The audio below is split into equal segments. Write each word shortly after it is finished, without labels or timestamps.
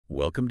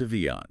Welcome to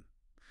WION.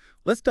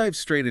 Let's dive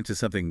straight into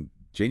something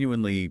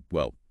genuinely,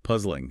 well,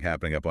 puzzling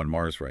happening up on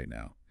Mars right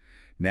now.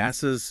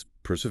 NASA's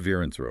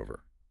Perseverance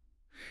rover.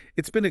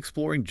 It's been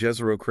exploring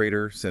Jezero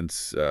crater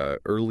since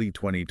early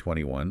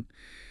 2021,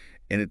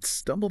 and it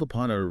stumbled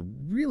upon a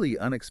really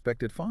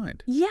unexpected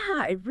find.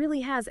 Yeah, it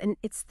really has. And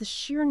it's the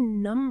sheer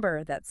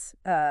number that's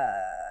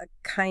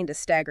kind of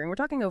staggering. We're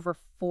talking over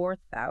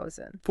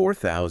 4,000.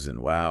 4,000,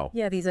 wow.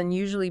 Yeah, these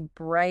unusually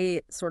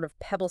bright, sort of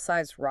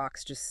pebble-sized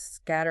rocks just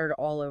scattered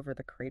all over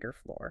the crater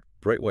floor.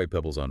 Bright white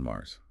pebbles on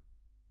Mars.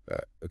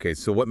 Okay,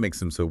 so what makes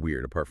them so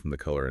weird apart from the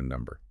color and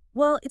number?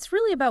 Well, it's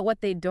really about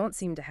what they don't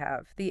seem to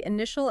have. The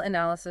initial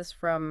analysis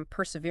from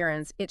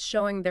Perseverance, it's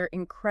showing they're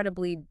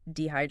incredibly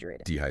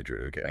dehydrated.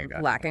 Dehydrated, okay, I got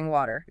it. Lacking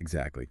water.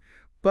 Exactly.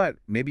 But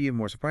maybe even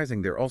more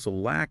surprising, they're also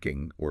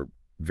lacking, or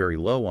very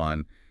low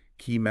on,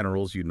 key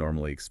minerals you'd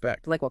normally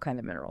expect. Like what kind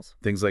of minerals?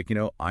 Things like,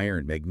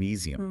 iron,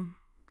 magnesium,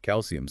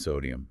 calcium,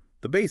 sodium.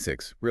 The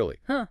basics, really.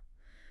 Huh.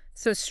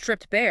 So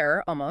stripped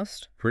bare,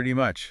 almost. Pretty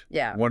much.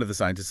 Yeah. One of the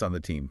scientists on the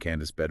team,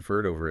 Candace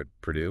Bedford over at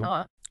Purdue.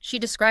 She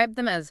described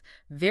them as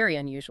very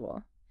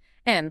unusual.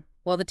 And,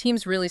 well, the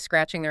team's really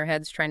scratching their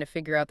heads trying to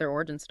figure out their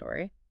origin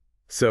story.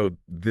 So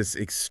this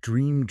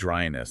extreme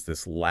dryness,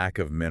 this lack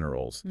of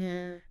minerals,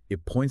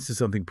 it points to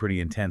something pretty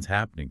intense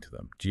happening to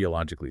them,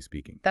 geologically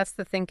speaking. That's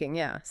the thinking,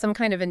 yeah. Some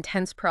kind of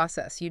intense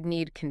process. You'd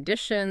need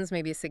conditions,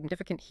 maybe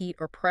significant heat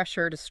or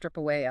pressure to strip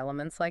away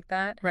elements like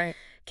that. Right.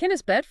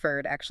 Candace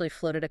Bedford actually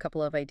floated a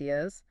couple of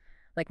ideas,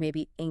 like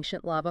maybe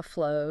ancient lava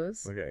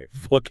flows. Okay,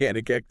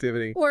 volcanic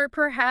activity. Or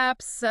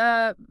perhaps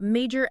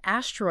major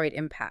asteroid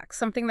impacts,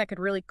 something that could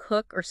really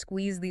cook or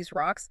squeeze these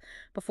rocks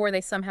before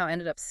they somehow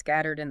ended up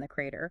scattered in the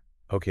crater.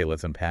 Okay,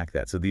 let's unpack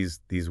that. So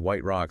these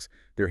white rocks,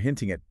 they're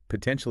hinting at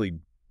potentially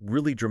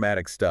really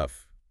dramatic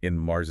stuff in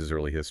Mars's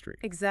early history.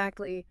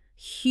 Exactly.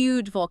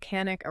 Huge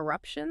volcanic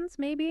eruptions,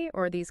 maybe,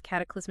 or these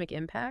cataclysmic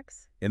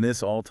impacts. And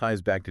this all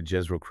ties back to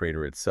Jezero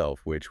crater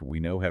itself, which we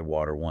know had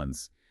water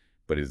once,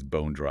 but is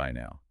bone dry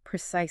now.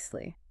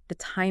 Precisely. The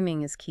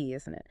timing is key,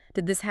 isn't it?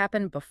 Did this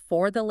happen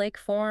before the lake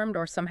formed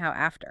or somehow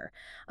after?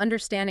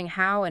 Understanding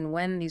how and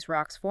when these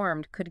rocks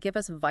formed could give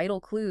us vital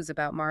clues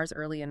about Mars'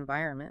 early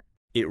environment.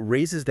 It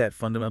raises that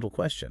fundamental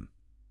question.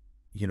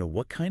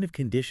 What kind of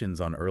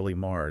conditions on early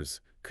Mars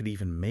could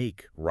even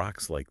make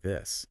rocks like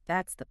this?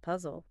 That's the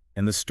puzzle.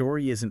 And the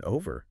story isn't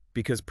over,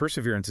 because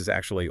Perseverance is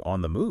actually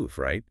on the move,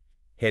 right?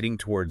 Heading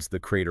towards the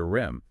crater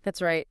rim.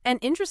 That's right. And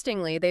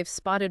interestingly, they've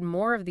spotted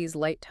more of these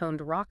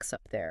light-toned rocks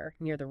up there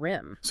near the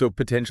rim. So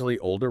potentially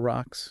older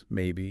rocks,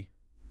 maybe?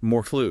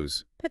 More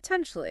clues?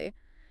 Potentially.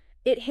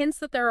 It hints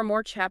that there are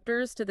more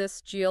chapters to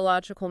this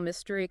geological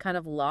mystery kind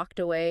of locked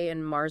away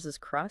in Mars's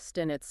crust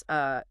and its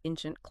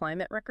ancient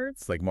climate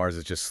records. It's like Mars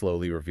is just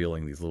slowly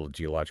revealing these little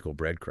geological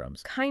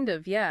breadcrumbs. Kind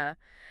of, yeah.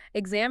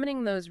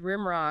 Examining those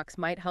rim rocks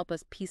might help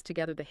us piece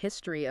together the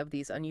history of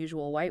these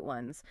unusual white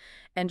ones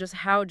and just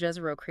how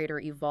Jezero crater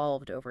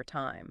evolved over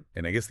time.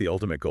 And I guess the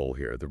ultimate goal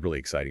here, the really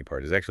exciting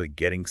part, is actually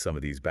getting some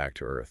of these back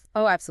to Earth.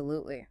 Oh,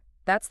 absolutely.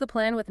 That's the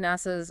plan with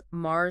NASA's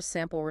Mars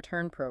Sample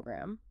Return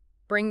Program.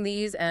 Bring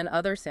these and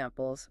other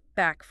samples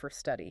back for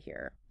study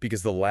here.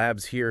 Because the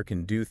labs here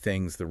can do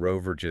things the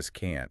rover just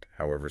can't,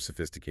 however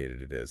sophisticated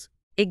it is.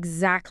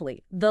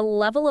 Exactly. The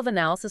level of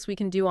analysis we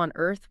can do on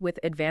Earth with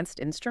advanced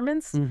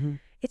instruments,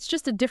 it's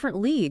just a different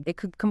league. It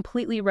could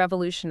completely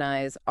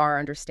revolutionize our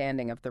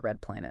understanding of the red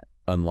planet.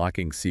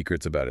 Unlocking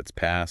secrets about its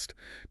past,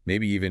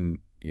 maybe even,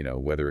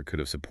 whether it could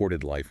have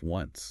supported life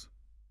once.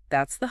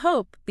 That's the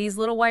hope. These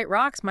little white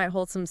rocks might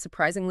hold some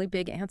surprisingly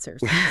big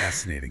answers.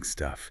 Fascinating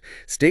stuff.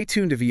 Stay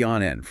tuned to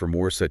WION for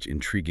more such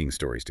intriguing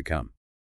stories to come.